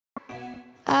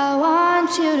I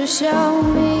want you to show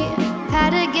me how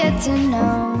to get to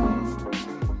know.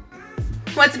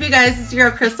 What's up, you guys? It's your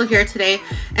girl Crystal here today,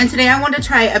 and today I want to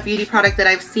try a beauty product that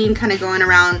I've seen kind of going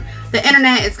around the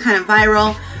internet. It's kind of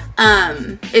viral.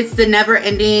 It's the Never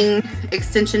Ending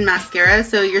Extension Mascara.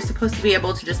 So you're supposed to be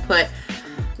able to just put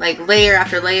like layer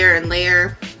after layer and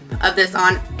layer of this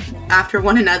on after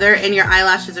one another, and your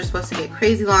eyelashes are supposed to get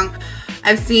crazy long.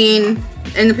 I've seen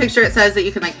in the picture it says that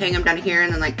you can like hang them down here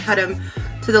and then like cut them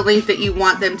to the length that you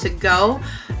want them to go.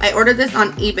 I ordered this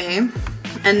on eBay,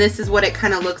 and this is what it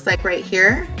kind of looks like right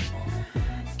here.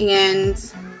 And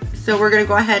so we're gonna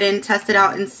go ahead and test it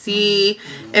out and see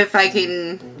if I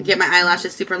can get my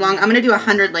eyelashes super long. I'm gonna do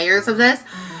 100 layers of this.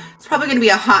 It's probably gonna be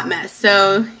a hot mess,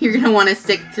 so you're gonna want to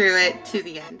stick through it to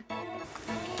the end. So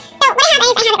what I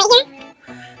have it right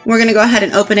here. We're gonna go ahead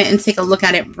and open it and take a look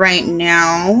at it right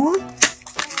now.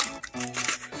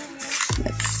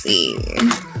 Let's see.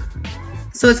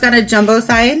 So it's got a jumbo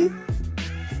side.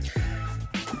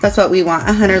 That's what we want,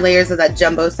 100 layers of that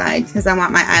jumbo side, because I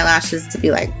want my eyelashes to be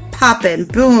like popping,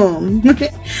 boom.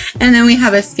 And then we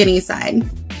have a skinny side.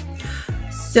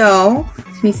 So,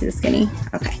 can you see the skinny?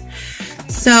 Okay.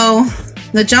 So,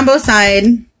 the jumbo side,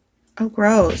 oh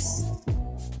gross.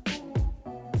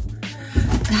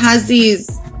 It has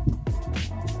these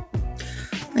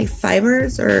like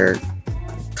fibers or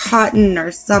cotton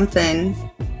or something.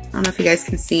 I don't know if you guys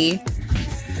can see.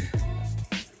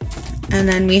 And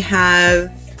then we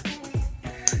have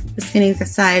the skinny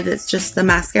side that's just the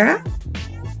mascara.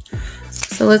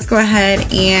 So let's go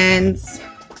ahead and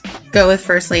go with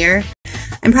first layer.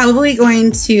 I'm probably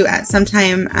going to at some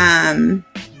time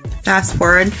fast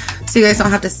forward so you guys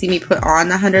don't have to see me put on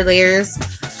the 100 layers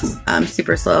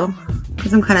super slow,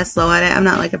 because I'm kind of slow at it. I'm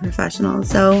not like a professional.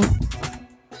 So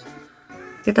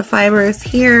get the fibers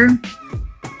here.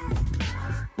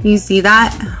 You see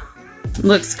that?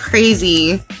 Looks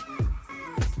crazy.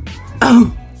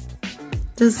 Oh,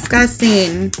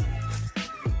 disgusting.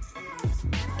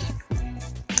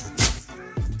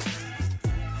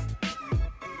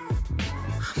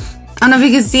 I don't know if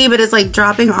you can see, but it's like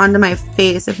dropping onto my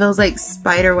face. It feels like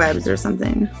spider webs or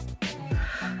something.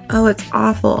 Oh, it's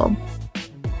awful.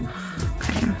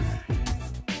 Okay.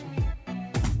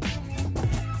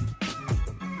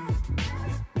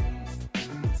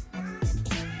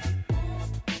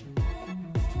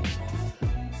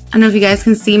 I don't know if you guys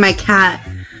can see my cat,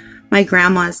 my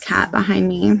grandma's cat behind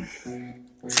me.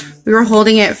 We were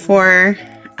holding it for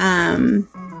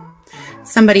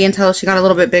somebody until she got a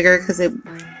little bit bigger, because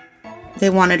they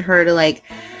wanted her to like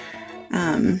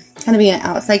kind of be an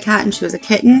outside cat, and she was a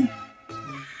kitten.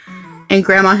 And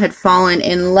grandma had fallen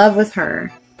in love with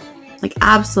her, like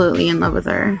absolutely in love with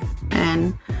her,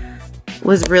 and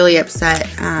was really upset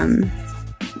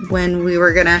when we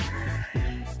were gonna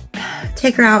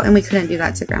take her out, and we couldn't do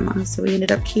that to grandma, so we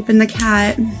ended up keeping the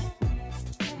cat.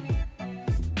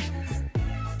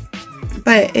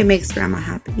 But it makes grandma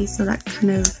happy, so that's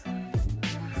kind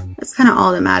of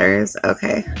all that matters.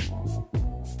 Okay.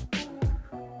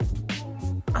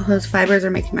 Oh, those fibers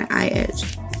are making my eye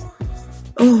itch.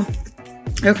 Oh,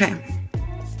 okay.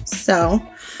 So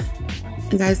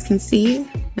you guys can see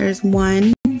there's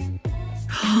one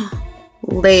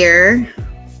layer,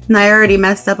 and I already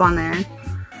messed up on there.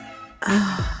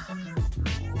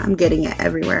 I'm getting it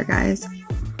everywhere, guys.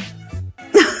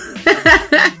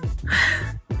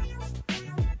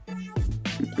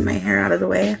 Get my hair out of the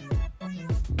way.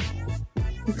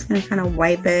 I'm just gonna kind of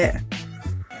wipe it.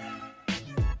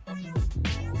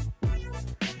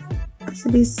 This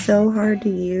would be so hard to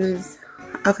use.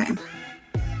 Okay.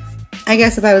 I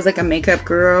guess if I was like a makeup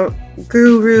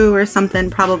guru or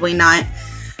something, probably not.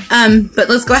 But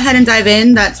let's go ahead and dive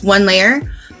in. That's one layer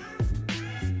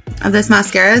of this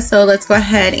mascara, so let's go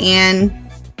ahead and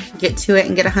get to it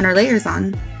and get 100 layers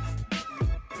on.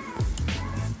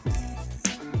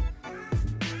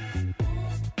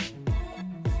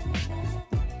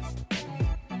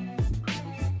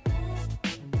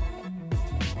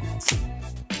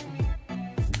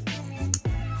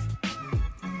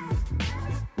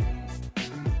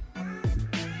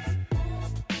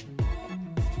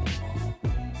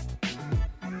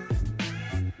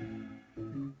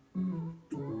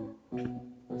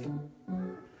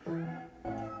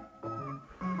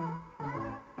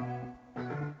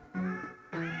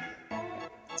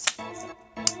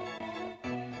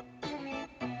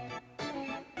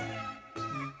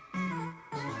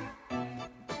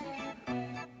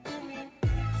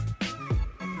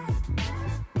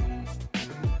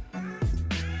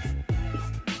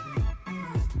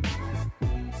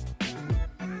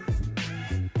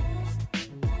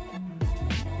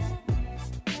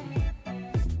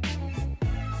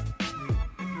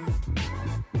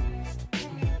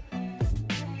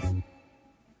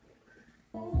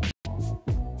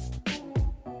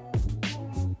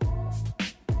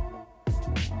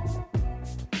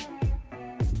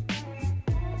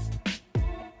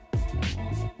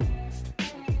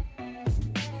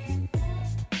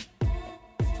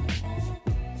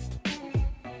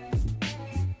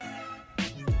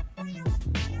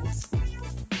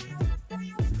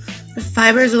 The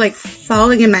fibers are like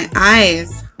falling in my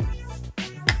eyes.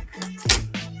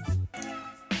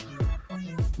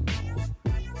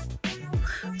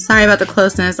 Sorry about the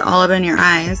closeness all up in your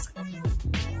eyes.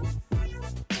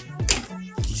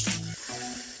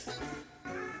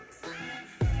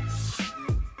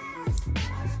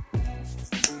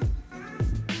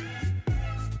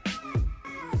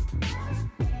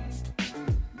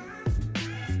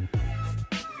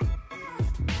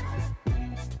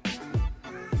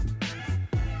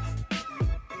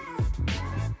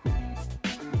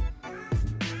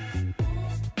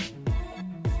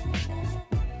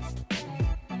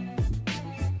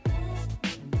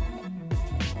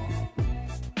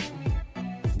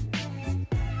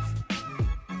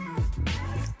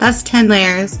 That's 10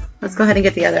 layers. Let's go ahead and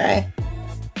get the other eye.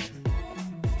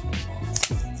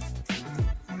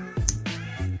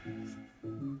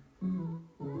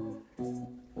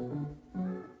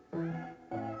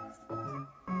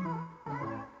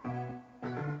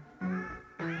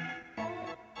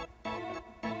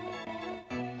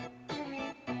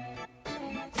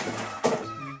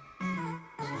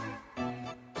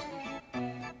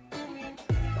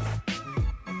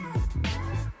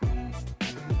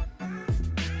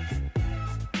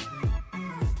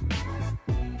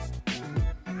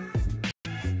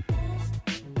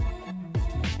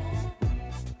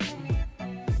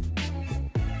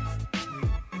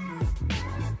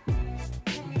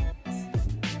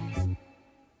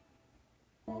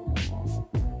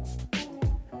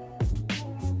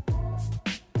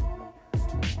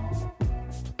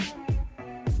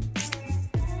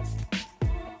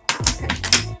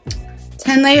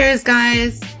 Layers,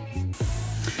 guys.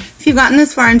 If you've gotten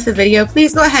this far into the video,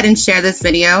 please go ahead and share this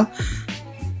video.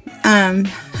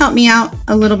 Help me out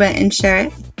a little bit and share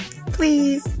it,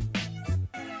 please.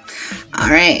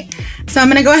 Alright, so I'm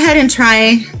gonna go ahead and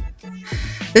try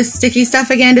this sticky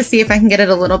stuff again to see if I can get it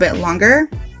a little bit longer.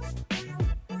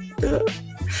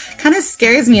 Kind of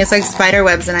scares me. It's like spider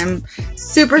webs, and I'm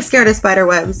super scared of spider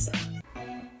webs.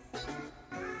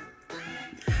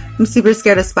 I'm super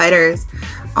scared of spiders.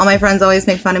 All my friends always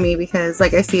make fun of me because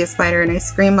like I see a spider and I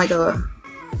scream like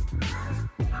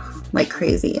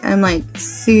crazy. I'm like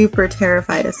super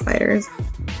terrified of spiders.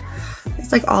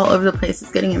 It's like all over the place.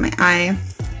 It's getting in my eye.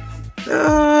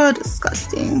 Oh,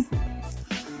 disgusting.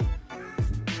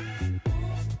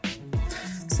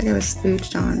 It's like I was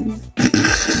spooched on.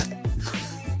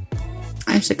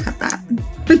 I should cut that.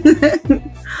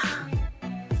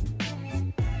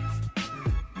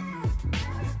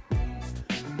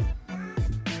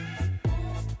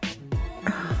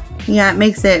 Yeah, it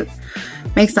makes the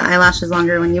eyelashes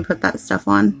longer when you put that stuff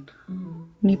on.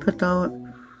 When you put the,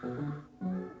 I'm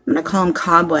gonna call them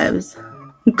cobwebs.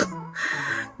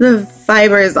 The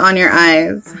fibers on your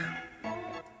eyes.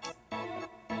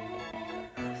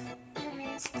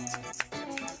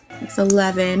 It's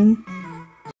 11.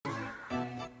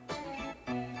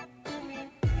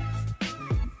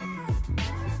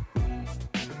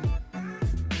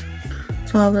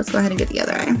 12. Let's go ahead and get the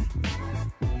other eye.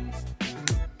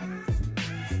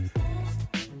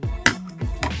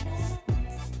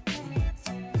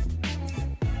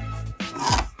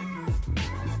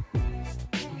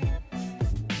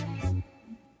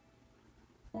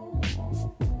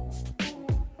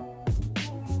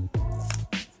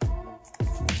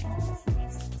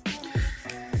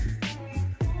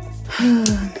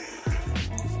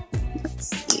 Let's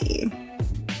see.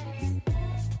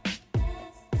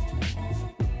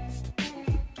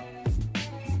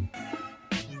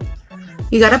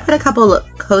 You gotta put a couple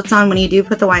coats on when you do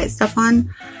put the white stuff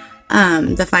on,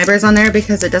 the fibers on there,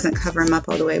 because it doesn't cover them up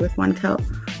all the way with one coat.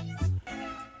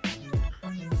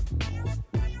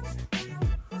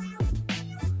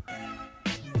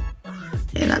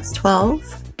 Okay, that's 12.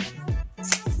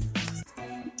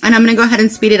 And I'm going to go ahead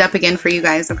and speed it up again for you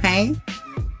guys, okay?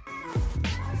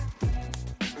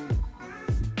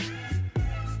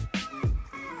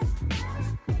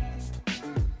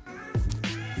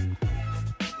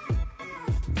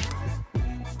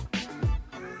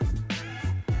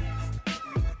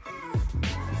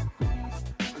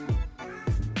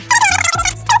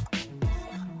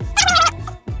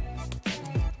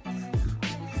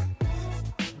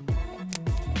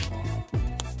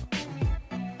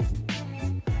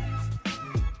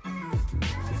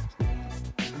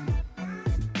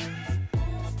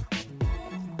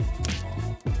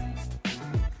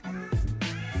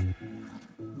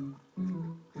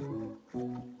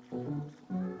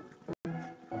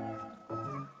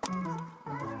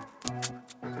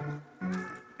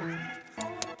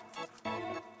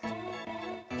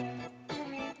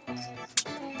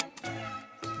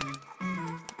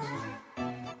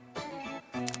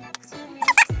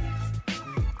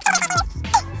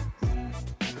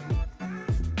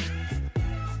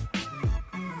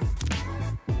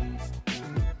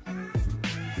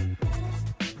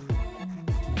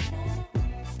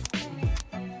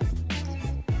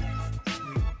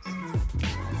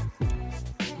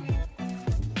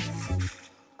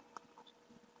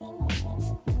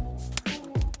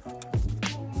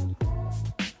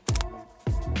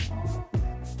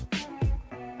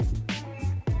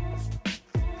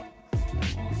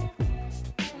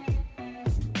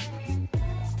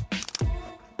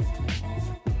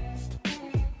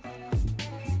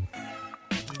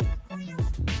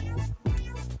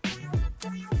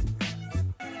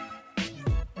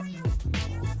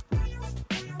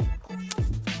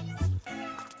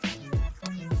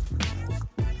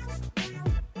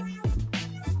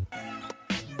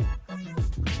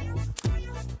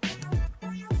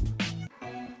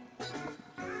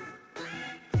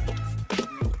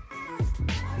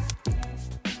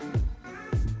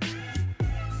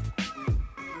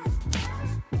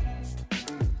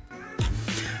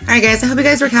 Alright guys, I hope you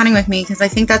guys were counting with me because I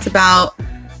think that's about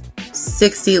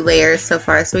 60 layers so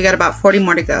far. So we got about 40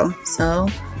 more to go. So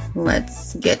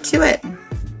let's get to it.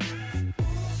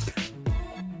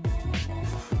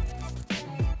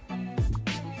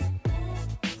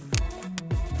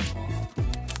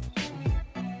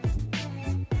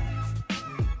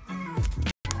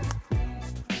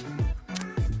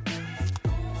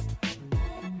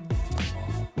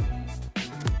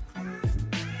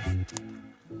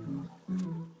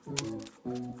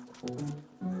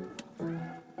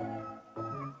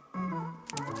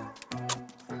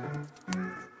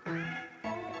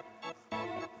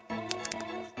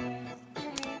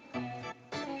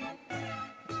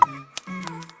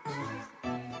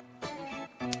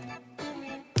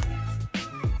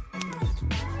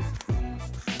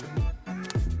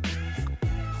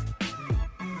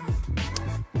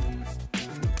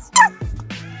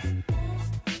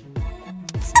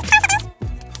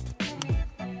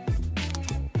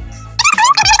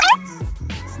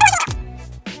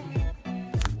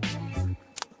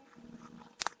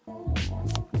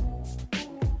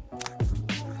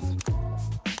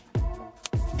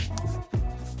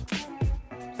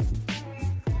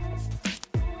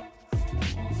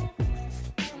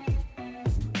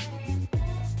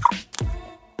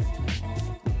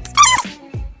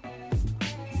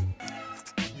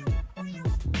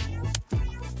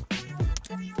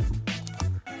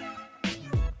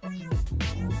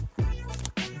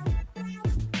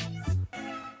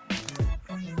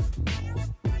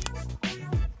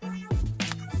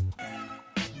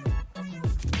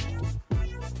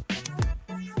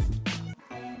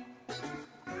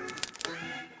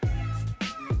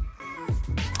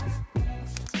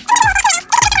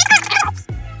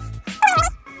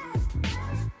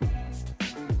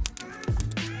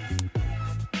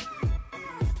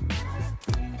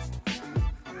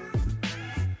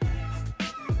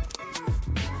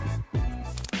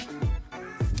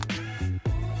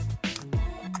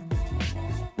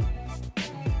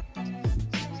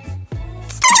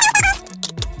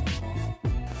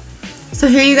 So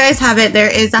here you guys have it.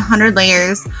 There is 100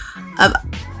 layers of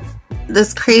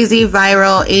this crazy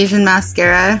Viral Asian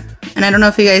Mascara. And I don't know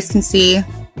if you guys can see.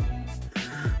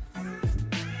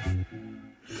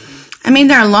 I mean,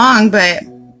 they're long, but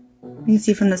you can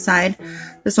see from the side.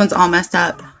 This one's all messed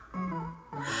up.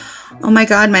 Oh my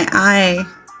god, my eye.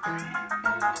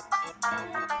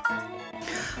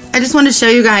 I just want to show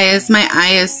you guys, my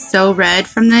eye is so red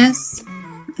from this.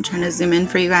 I'm trying to zoom in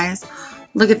for you guys.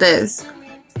 Look at this.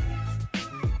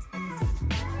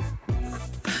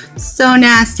 So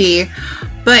nasty.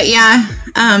 But yeah,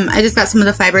 I just got some of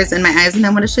the fibers in my eyes and I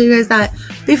want to show you guys that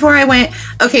before I went.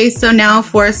 Okay, so now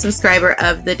for subscriber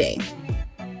of the day.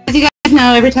 As you guys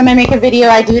know, every time I make a video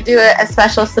I do a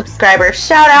special subscriber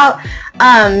shout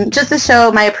out, just to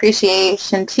show my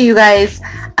appreciation to you guys,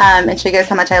 and show you guys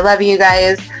how much I love you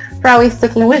guys for always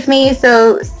sticking with me.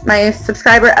 So my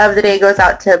subscriber of the day goes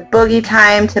out to Boogie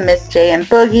Tyme, to Miss J and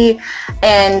Boogie,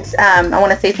 and I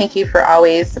want to say thank you for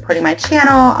always supporting my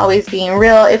channel, always being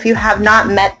real. If you have not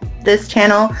met this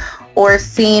channel or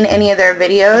seen any of their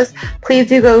videos, please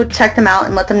do go check them out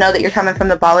and let them know that you're coming from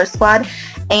the Baller Squad.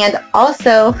 And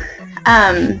also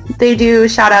they do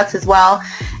shout outs as well,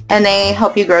 and they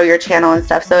help you grow your channel and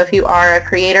stuff. So if you are a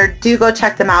creator, do go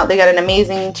check them out. They got an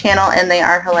amazing channel and they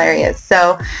are hilarious.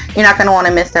 So you're not going to want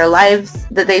to miss their lives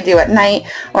that they do at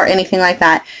night or anything like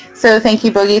that. So thank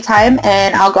you, Boogie Tyme,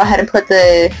 and I'll go ahead and put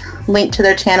the link to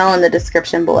their channel in the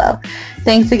description below.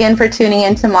 Thanks again for tuning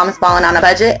in to Mom's Ballin' on a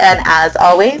Budget, and as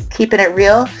always, keeping it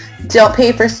real. Don't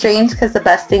pay for strange, because the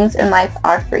best things in life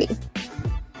are free.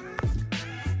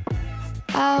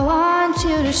 I want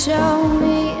you to show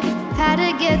me how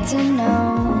to get to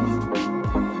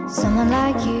know someone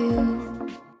like you.